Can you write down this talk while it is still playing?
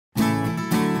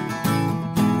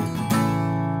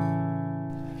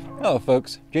Hello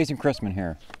folks, Jason Chrisman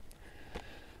here.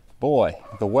 Boy,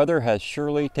 the weather has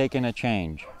surely taken a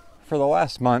change. For the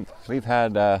last month, we've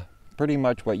had pretty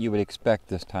much what you would expect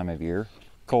this time of year,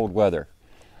 cold weather.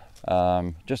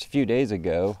 Just a few days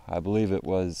ago, I believe it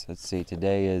was,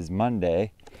 today is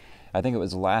Monday. I think it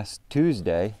was last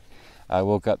Tuesday, I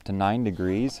woke up to 9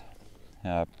 degrees,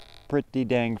 pretty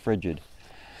dang frigid.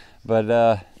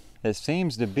 But it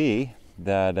seems to be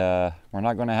that we're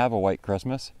not going to have a white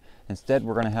Christmas. Instead,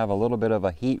 we're going to have a little bit of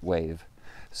a heat wave.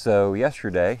 So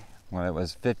yesterday, when it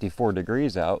was 54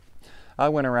 degrees out, I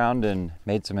went around and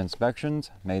made some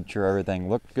inspections, made sure everything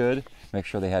looked good, make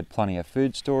sure they had plenty of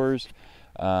food stores,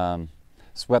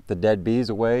 swept the dead bees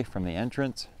away from the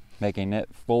entrance, making it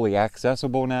fully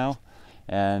accessible now,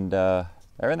 and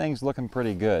everything's looking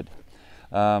pretty good.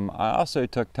 I also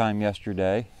took time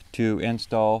yesterday to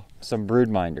install some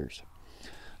BroodMinders.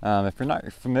 If you're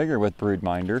not familiar with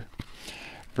BroodMinder,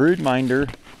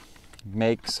 BroodMinder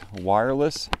makes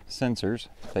wireless sensors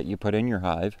that you put in your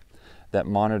hive that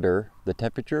monitor the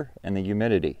temperature and the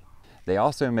humidity. They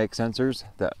also make sensors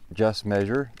that just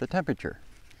measure the temperature.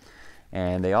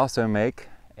 And they also make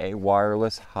a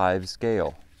wireless hive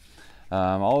scale.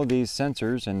 All of these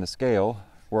sensors and the scale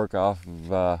work off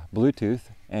of Bluetooth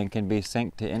and can be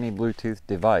synced to any Bluetooth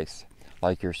device,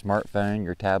 like your smartphone,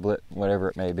 your tablet, whatever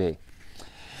it may be.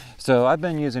 So I've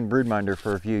been using BroodMinder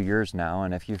for a few years now,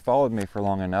 and if you've followed me for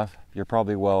long enough, you're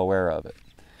probably well aware of it.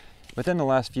 Within the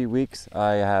last few weeks,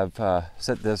 I have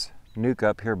set this nuke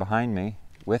up here behind me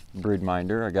with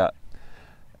BroodMinder. I got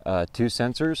 2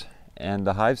 sensors and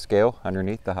the hive scale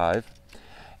underneath the hive.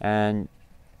 And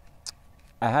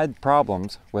I had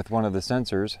problems with one of the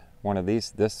sensors,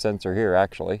 this sensor here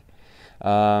actually.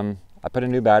 I put a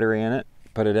new battery in it,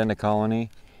 put it in a colony,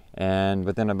 and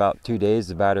within about 2 days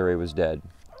the battery was dead.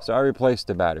 So I replaced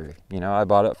the battery. You know, I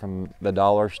bought it from the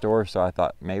dollar store, so I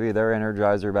thought maybe their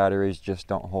Energizer batteries just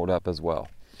don't hold up as well.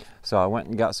 So I went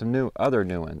and got some other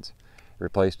new ones.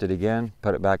 Replaced it again,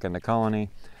 put it back in the colony.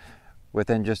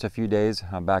 Within just a few days,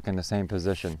 I'm back in the same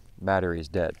position. Battery's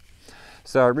dead.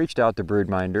 So I reached out to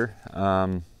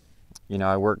BroodMinder. You know,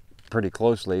 I work pretty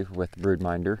closely with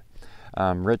BroodMinder.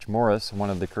 Rich Morris, one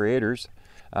of the creators,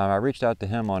 I reached out to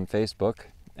him on Facebook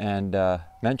and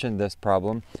mentioned this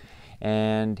problem.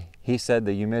 And he said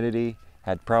the humidity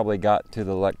had probably got to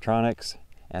the electronics,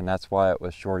 and that's why it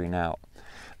was shorting out.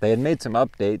 They had made some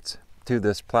updates to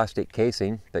this plastic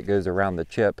casing that goes around the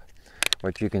chip,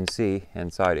 which you can see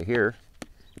inside of here.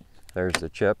 There's the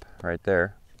chip right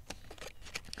there,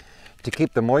 to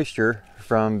keep the moisture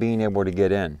from being able to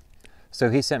get in.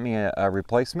 So he sent me a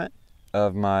replacement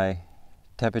of my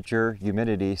temperature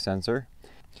humidity sensor.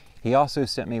 He also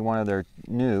sent me one of their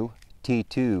new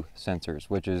T2 sensors,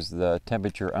 which is the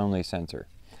temperature only sensor.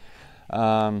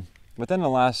 Within the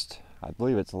last, I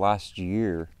believe it's last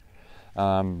year,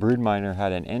 BroodMinder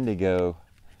had an Indigo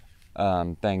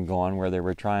thing going where they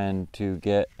were trying to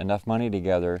get enough money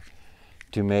together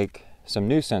to make some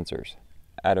new sensors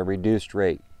at a reduced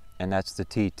rate, and that's the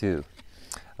T2.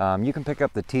 You can pick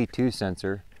up the T2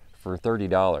 sensor for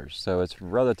 $30, so it's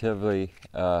relatively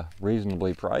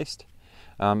reasonably priced.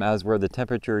 As were the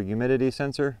temperature humidity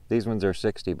sensor, these ones are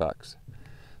 60 bucks.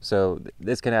 So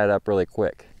this can add up really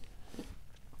quick.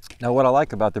 Now what I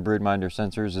like about the BroodMinder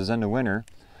sensors is in the winter,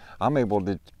 I'm able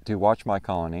to watch my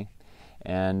colony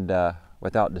and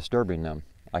without disturbing them.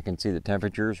 I can see the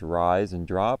temperatures rise and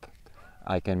drop.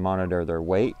 I can monitor their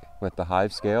weight with the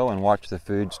hive scale and watch the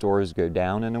food stores go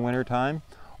down in the winter time.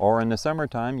 Or in the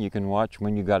summertime, you can watch,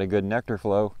 when you got a good nectar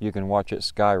flow, you can watch it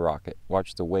skyrocket,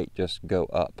 watch the weight just go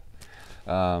up.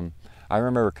 I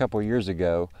remember a couple years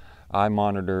ago, I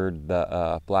monitored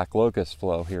the black locust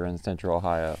flow here in central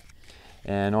Ohio.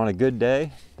 And on a good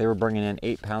day, they were bringing in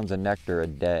 8 pounds of nectar a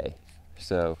day.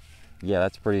 So yeah,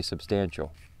 that's pretty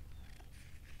substantial.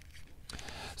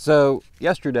 So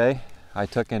yesterday, I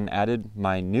took and added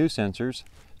my new sensors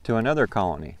to another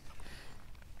colony.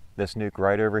 This nuke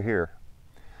right over here.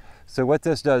 So what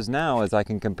this does now is I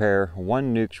can compare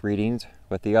one nuke's readings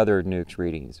with the other nuke's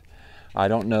readings. I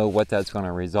don't know what that's going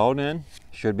to result in.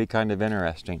 Should be kind of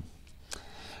interesting.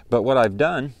 But what I've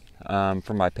done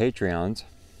for my Patreons,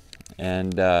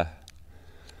 and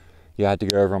you have to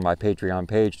go over on my Patreon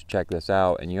page to check this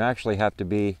out, and you actually have to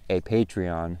be a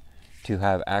Patreon to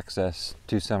have access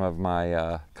to some of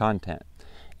my content.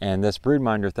 And this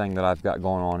BroodMinder thing that I've got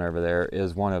going on over there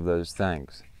is one of those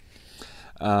things.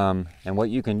 And what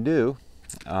you can do,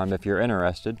 if you're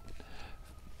interested,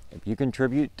 if you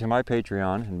contribute to my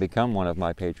Patreon and become one of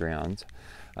my Patreons,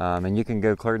 and you can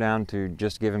go clear down to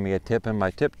just giving me a tip in my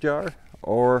tip jar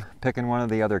or picking one of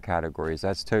the other categories.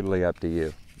 That's totally up to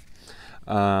you.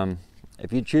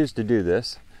 if you choose to do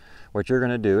this, what you're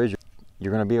going to do is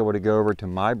you're going to be able to go over to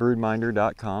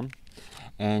mybroodminder.com,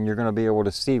 and you're going to be able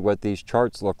to see what these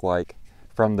charts look like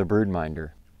from the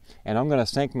BroodMinder. And I'm going to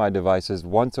sync my devices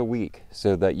once a week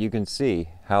so that you can see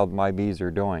how my bees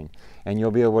are doing. And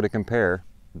you'll be able to compare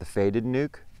the faded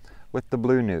nuke with the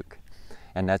blue nuke.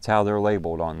 And that's how they're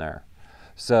labeled on there.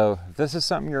 So if this is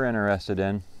something you're interested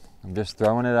in, I'm just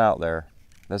throwing it out there.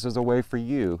 This is a way for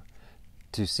you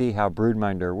to see how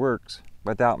BroodMinder works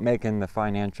without making the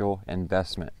financial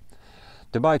investment.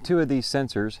 To buy 2 of these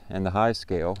sensors in the high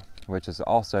scale, which is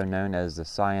also known as the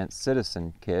Science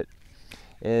Citizen Kit,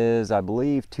 is, I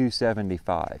believe,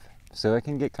 $275. So it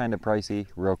can get kind of pricey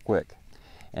real quick.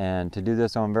 And to do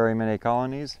this on very many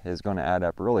colonies is going to add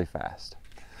up really fast.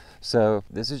 So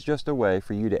this is just a way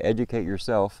for you to educate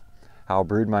yourself how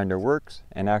BroodMinder works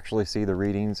and actually see the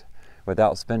readings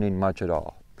without spending much at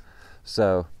all.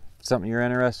 So if something you're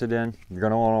interested in, you're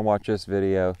going to want to watch this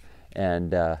video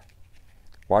and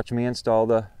watch me install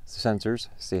the sensors,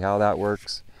 see how that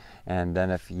works. And then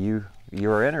if you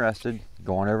are interested,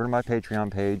 go on over to my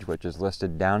Patreon page, which is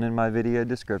listed down in my video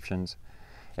descriptions.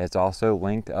 It's also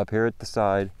linked up here at the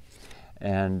side,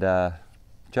 and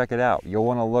check it out. You'll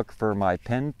want to look for my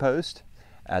pinned post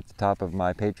at the top of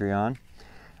my Patreon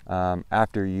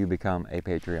after you become a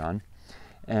Patreon,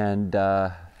 and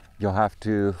you'll have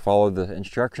to follow the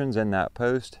instructions in that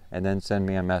post and then send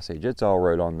me a message. It's all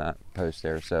wrote on that post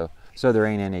there, so there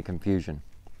ain't any confusion.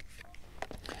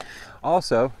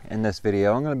 Also, in this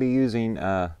video, I'm going to be using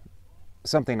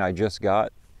something I just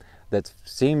got that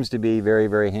seems to be very,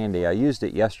 very handy. I used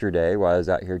it yesterday while I was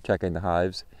out here checking the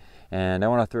hives, and I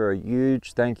want to throw a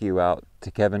huge thank you out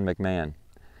to Kevin McMahon.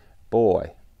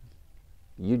 Boy,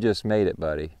 you just made it,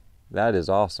 buddy. That is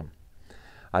awesome.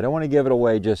 I don't want to give it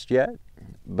away just yet,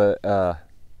 but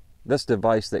this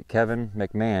device that Kevin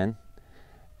McMahon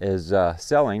is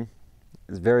selling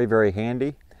is very, very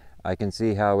handy. I can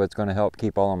see how it's going to help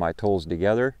keep all of my tools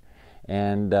together,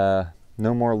 and no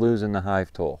more losing the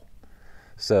hive tool.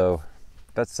 So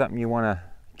if that's something you want to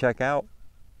check out,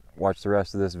 watch the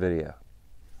rest of this video.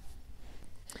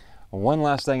 One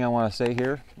last thing I want to say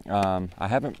here, I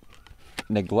haven't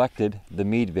neglected the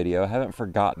mead video. I haven't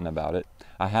forgotten about it.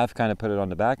 I have kind of put it on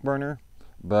the back burner,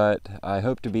 but I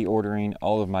hope to be ordering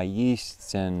all of my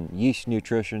yeasts and yeast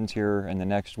nutritions here in the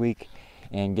next week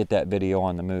and get that video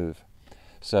on the move.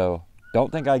 So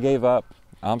don't think I gave up.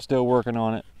 I'm still working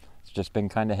on it. It's just been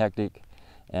kind of hectic,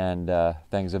 and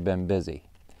things have been busy.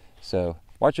 So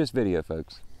watch this video,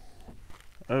 folks.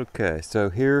 Okay, so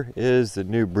here is the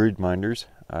new BroodMinders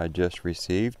I just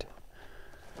received.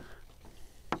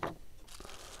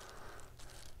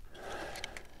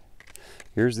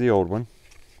 Here's the old one,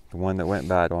 the one that went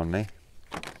bad on me.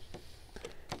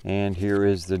 And here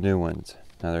is the new ones.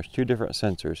 Now there's 2 different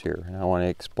sensors here, and I want to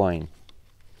explain.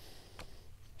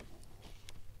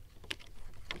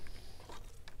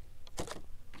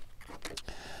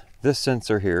 This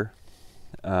sensor here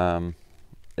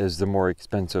is the more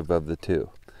expensive of the 2.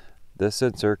 This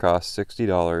sensor costs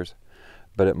 $60,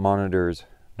 but it monitors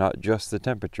not just the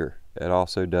temperature, it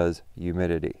also does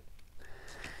humidity.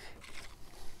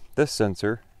 This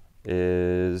sensor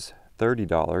is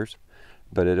 $30,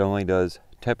 but it only does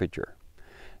temperature.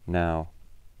 Now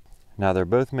they're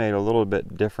both made a little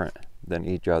bit different than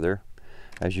each other.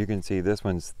 As you can see, this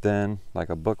one's thin like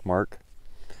a bookmark,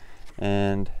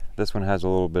 and this one has a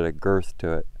little bit of girth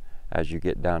to it as you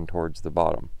get down towards the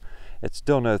bottom. It's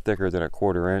still no thicker than a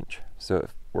 1/4 inch, so it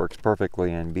works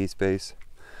perfectly in bee space.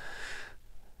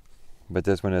 But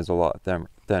this one is a lot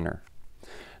thinner.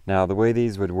 Now the way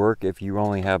these would work if you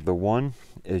only have the one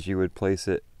is you would place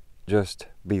it just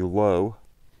below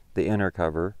the inner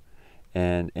cover,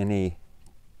 and any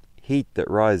heat that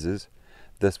rises,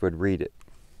 this would read it.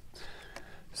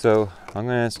 So I'm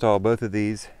going to install both of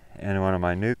these in one of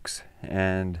my nukes,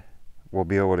 and we'll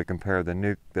be able to compare the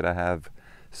nuke that I have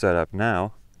set up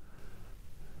now,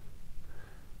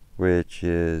 which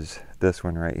is this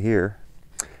one right here,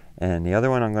 and the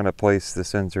other one I'm going to place the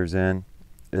sensors in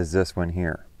is this one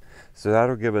here. So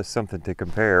that'll give us something to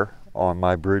compare on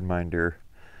my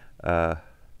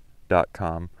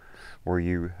BroodMinder.com, where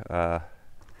you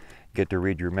get to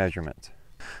read your measurements.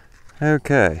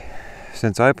 Okay,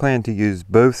 since I plan to use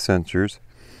both sensors,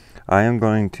 I am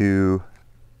going to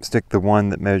stick the one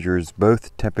that measures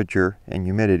both temperature and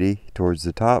humidity towards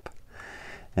the top,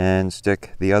 and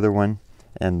stick the other one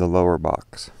in the lower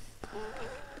box.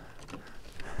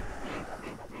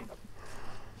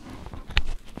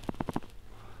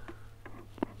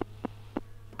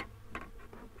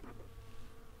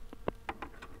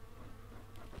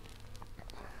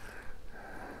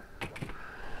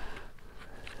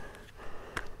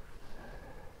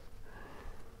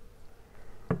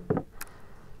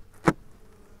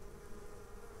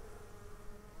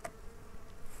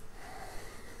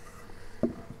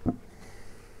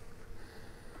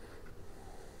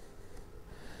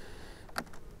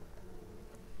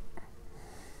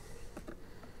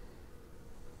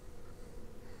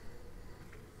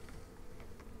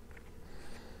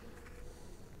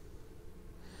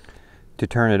 To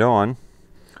turn it on,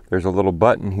 there's a little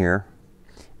button here,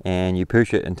 and you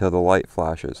push it until the light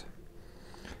flashes.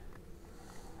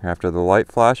 After the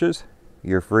light flashes,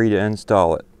 you're free to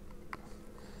install it.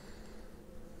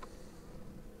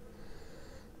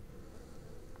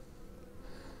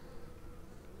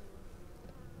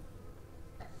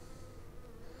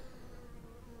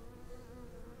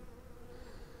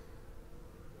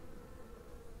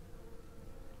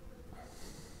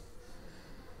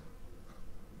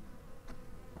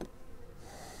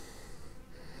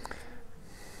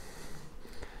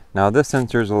 Now this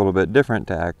sensor is a little bit different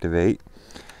to activate.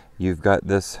 You've got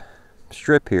this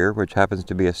strip here, which happens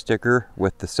to be a sticker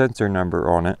with the sensor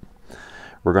number on it.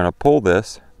 We're going to pull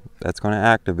this. That's going to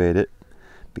activate it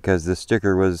because the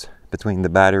sticker was between the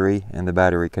battery and the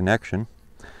battery connection.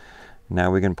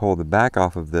 Now we can pull the back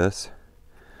off of this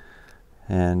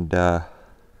and go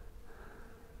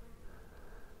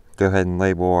ahead and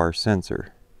label our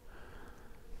sensor.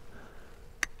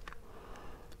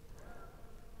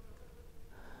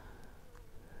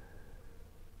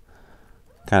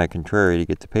 Kind of contrary to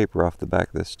get the paper off the back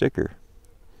of the sticker.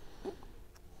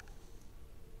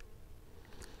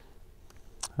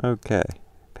 Okay,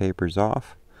 paper's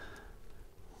off.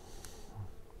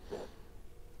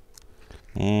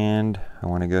 And I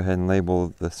want to go ahead and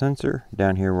label the sensor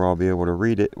down here where I'll be able to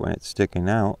read it when it's sticking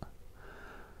out.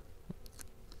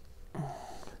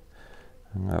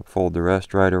 I'm going to fold the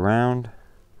rest right around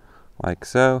like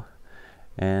so.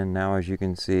 And now, as you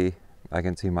can see, I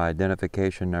can see my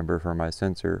identification number for my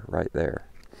sensor right there.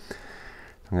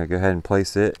 I'm going to go ahead and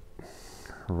place it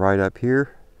right up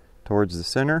here towards the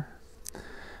center.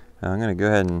 I'm going to go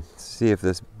ahead and see if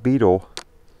this beetle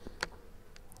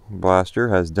blaster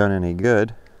has done any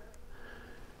good.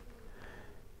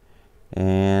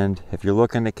 And if you're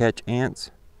looking to catch ants,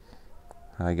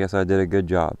 I guess I did a good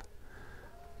job.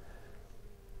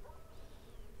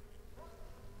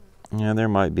 Yeah, there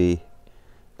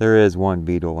is one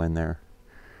beetle in there.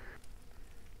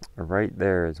 Right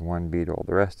there is one beetle.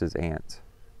 The rest is ants.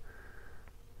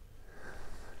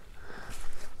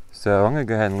 So I'm going to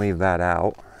go ahead and leave that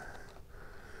out.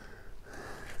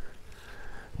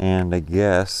 And I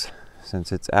guess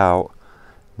since it's out,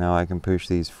 now I can push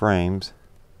these frames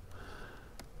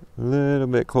a little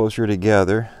bit closer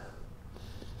together.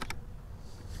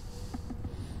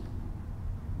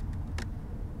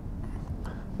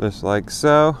 Just like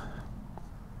so.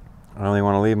 I only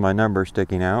want to leave my number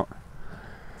sticking out.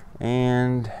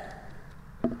 And,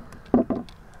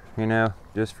 you know,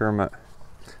 just so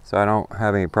I don't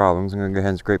have any problems, I'm going to go ahead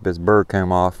and scrape this burr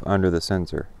comb off under the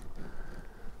sensor.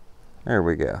 There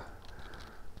we go.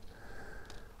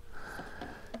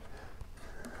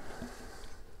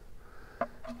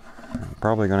 I'm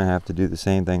probably going to have to do the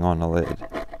same thing on the lid.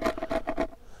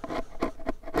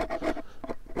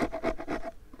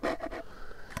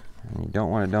 And you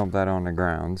don't want to dump that on the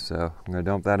ground, so I'm going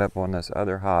to dump that up on this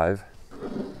other hive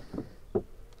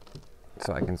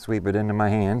so I can sweep it into my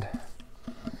hand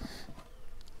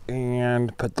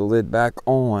and put the lid back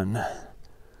on.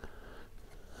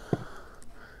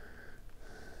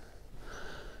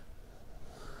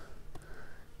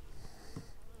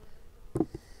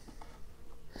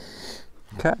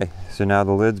 Okay, so now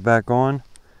the lid's back on.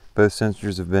 Both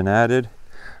sensors have been added.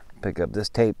 Pick up this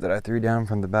tape that I threw down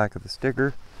from the back of the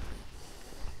sticker.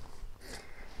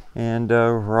 And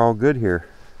we're all good here.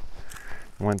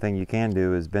 One thing you can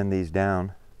do is bend these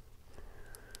down.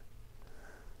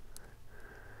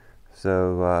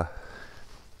 So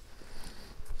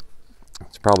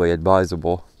it's probably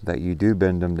advisable that you do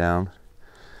bend them down,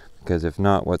 because if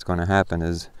not, what's going to happen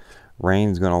is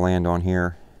rain's going to land on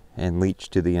here and leach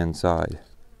to the inside.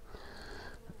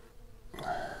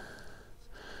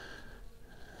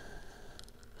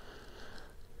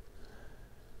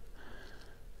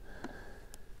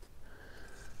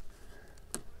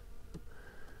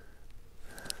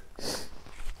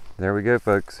 There we go,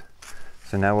 folks.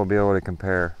 So now we'll be able to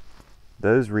compare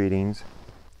those readings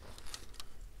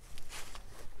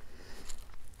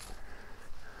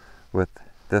with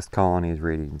this colony's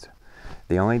readings.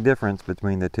 The only difference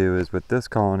between the two is with this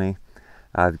colony,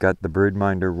 I've got the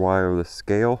BroodMinder wireless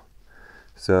scale,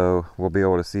 so we'll be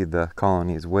able to see the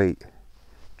colony's weight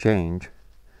change,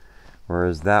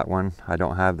 whereas that one, I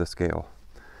don't have the scale.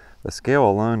 The scale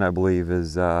alone, I believe,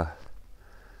 is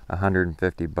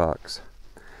 $150.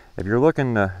 If you're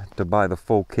looking to buy the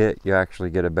full kit, you actually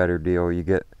get a better deal. You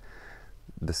get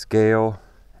the scale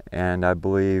and I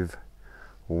believe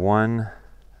one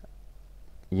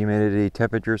humidity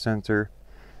temperature sensor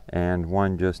and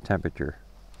one just temperature.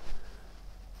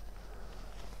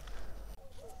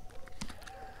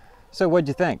 So what'd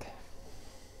you think?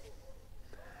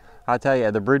 I tell you,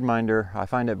 the BroodMinder, I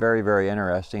find it very, very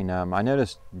interesting. I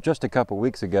noticed just a couple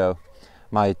weeks ago,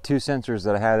 my two sensors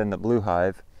that I had in the blue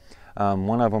hive,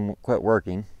 one of them quit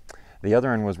working. The other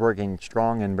one was working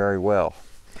strong and very well.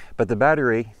 But the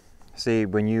battery, see,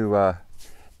 when you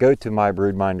go to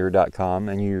mybroodminder.com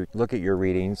and you look at your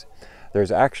readings,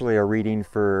 there's actually a reading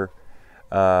for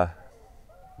the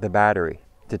battery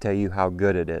to tell you how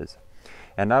good it is.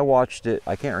 And I watched it,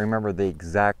 I can't remember the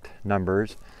exact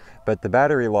numbers, but the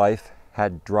battery life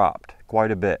had dropped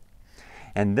quite a bit.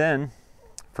 And then,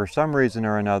 for some reason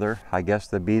or another, I guess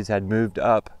the bees had moved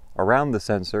up around the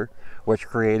sensor, which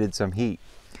created some heat.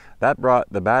 That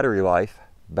brought the battery life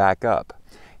back up.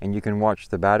 And you can watch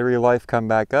the battery life come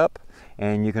back up,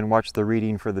 and you can watch the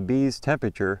reading for the bees'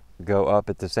 temperature go up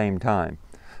at the same time.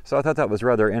 So I thought that was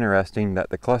rather interesting that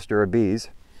the cluster of bees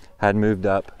had moved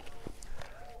up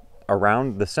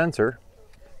around the sensor,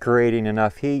 creating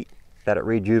enough heat that it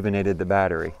rejuvenated the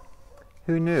battery.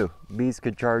 Who knew bees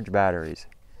could charge batteries?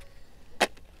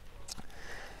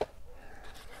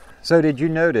 So did you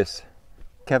notice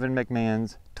Kevin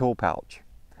McMahon's tool pouch?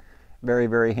 Very,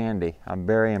 very handy. I'm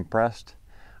very impressed.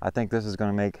 I think this is going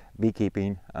to make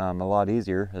beekeeping a lot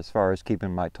easier as far as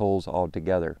keeping my tools all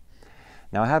together.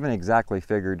 Now I haven't exactly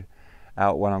figured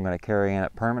out what I'm going to carry in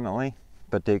it permanently,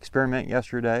 but to experiment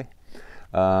yesterday,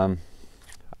 I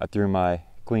threw my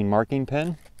queen marking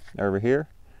pen over here.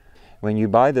 When you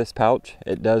buy this pouch,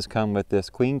 it does come with this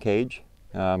queen cage.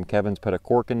 Kevin's put a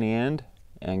cork in the end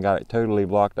and got it totally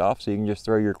blocked off, so you can just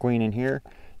throw your queen in here,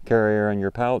 carry her in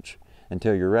your pouch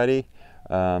until you're ready.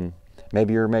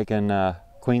 Maybe you're making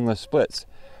queenless splits.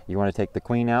 You want to take the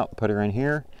queen out, put her in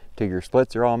here till your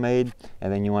splits are all made,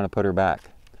 and then you want to put her back.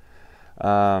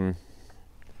 I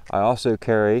also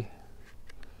carry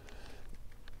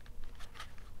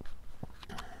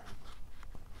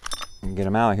get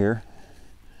them out here.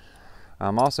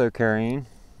 I'm also carrying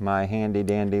my handy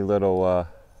dandy little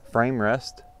frame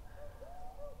rest,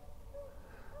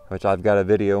 which I've got a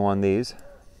video on these.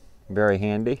 Very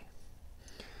handy.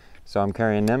 So I'm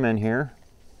carrying them in here.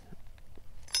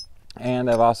 And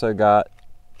I've also got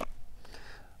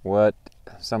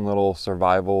some little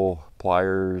survival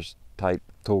pliers type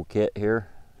toolkit here.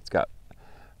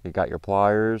 You've got your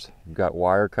pliers, you've got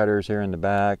wire cutters here in the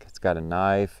back, it's got a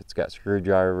knife, it's got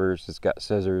screwdrivers, it's got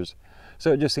scissors.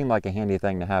 So it just seemed like a handy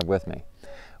thing to have with me.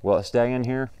 Will it stay in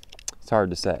here? It's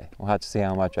hard to say. We'll have to see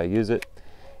how much I use it.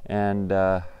 And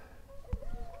I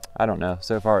don't know,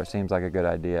 so far it seems like a good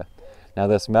idea. Now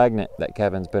this magnet that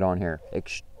Kevin's put on here,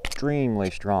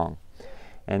 extremely strong.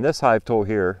 And this hive tool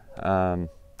here,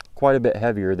 quite a bit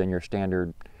heavier than your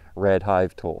standard red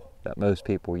hive tool that most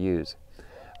people use.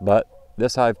 But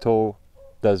this hive tool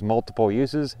does multiple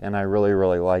uses and I really,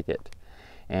 really like it.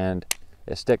 And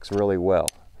it sticks really well.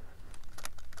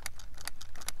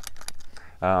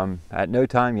 At no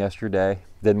time yesterday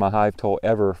did my hive tool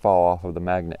ever fall off of the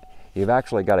magnet. You've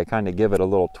actually got to kind of give it a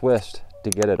little twist to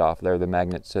get it off there. The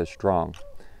magnet's so strong.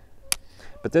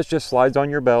 But this just slides on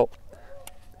your belt,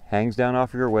 hangs down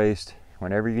off your waist.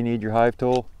 Whenever you need your hive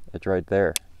tool, it's right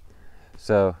there.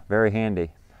 So very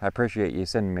handy. I appreciate you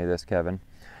sending me this, Kevin.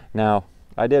 Now,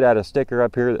 I did add a sticker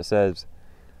up here that says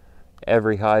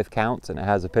every hive counts, and it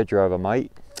has a picture of a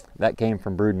mite. That came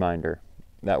from BroodMinder.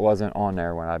 That wasn't on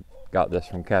there when I got this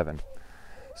from Kevin.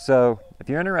 So if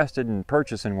you're interested in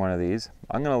purchasing one of these,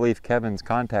 I'm going to leave Kevin's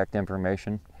contact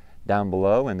information down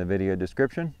below in the video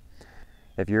description.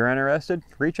 If you're interested,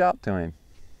 reach out to him.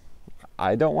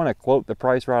 I don't want to quote the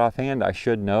price right offhand. I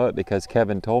should know it because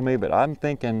Kevin told me, but I'm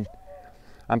thinking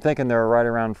they're right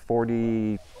around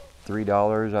 $43,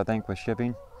 I think, with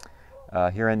shipping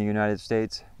here in the United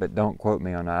States, but don't quote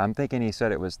me on that. I'm thinking he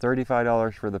said it was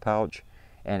 $35 for the pouch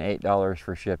and $8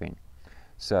 for shipping.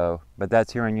 So, but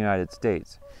that's here in the United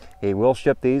States. He will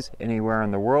ship these anywhere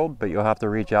in the world, but you'll have to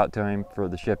reach out to him for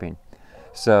the shipping.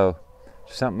 So,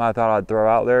 something I thought I'd throw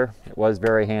out there. It was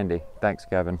very handy. Thanks,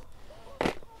 Kevin.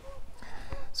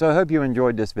 So I hope you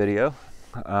enjoyed this video.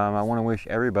 I want to wish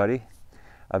everybody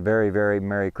a very, very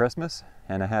Merry Christmas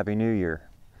and a Happy New Year.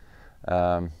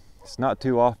 It's not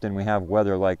too often we have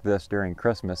weather like this during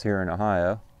Christmas here in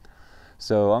Ohio.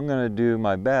 So I'm going to do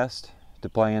my best to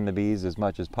play in the bees as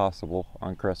much as possible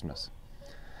on Christmas.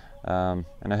 And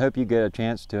I hope you get a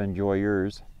chance to enjoy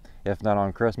yours, if not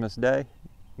on Christmas Day,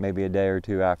 maybe a day or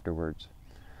two afterwards.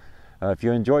 If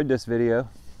you enjoyed this video,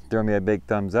 throw me a big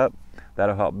thumbs up.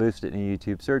 That'll help boost it in the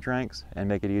YouTube search ranks and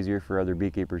make it easier for other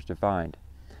beekeepers to find.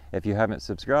 If you haven't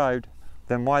subscribed,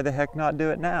 then why the heck not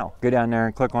do it now? Go down there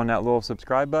and click on that little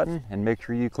subscribe button and make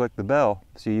sure you click the bell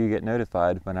so you get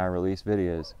notified when I release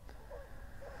videos.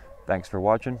 Thanks for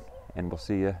watching, and we'll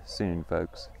see you soon,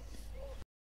 folks.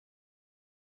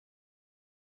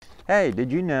 Hey,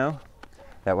 did you know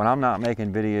that when I'm not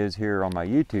making videos here on my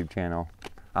YouTube channel,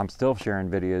 I'm still sharing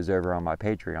videos over on my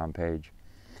Patreon page?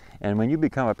 And when you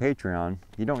become a Patreon,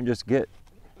 you don't just get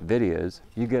videos,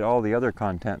 you get all the other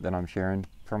content that I'm sharing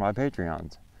for my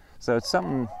Patreons. So it's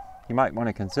something you might want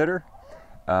to consider.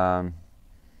 I,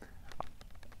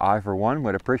 for one,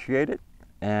 would appreciate it,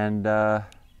 and I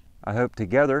hope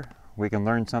together we can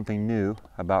learn something new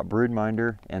about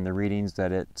BroodMinder and the readings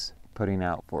that it's putting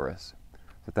out for us.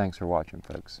 So thanks for watching,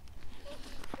 folks.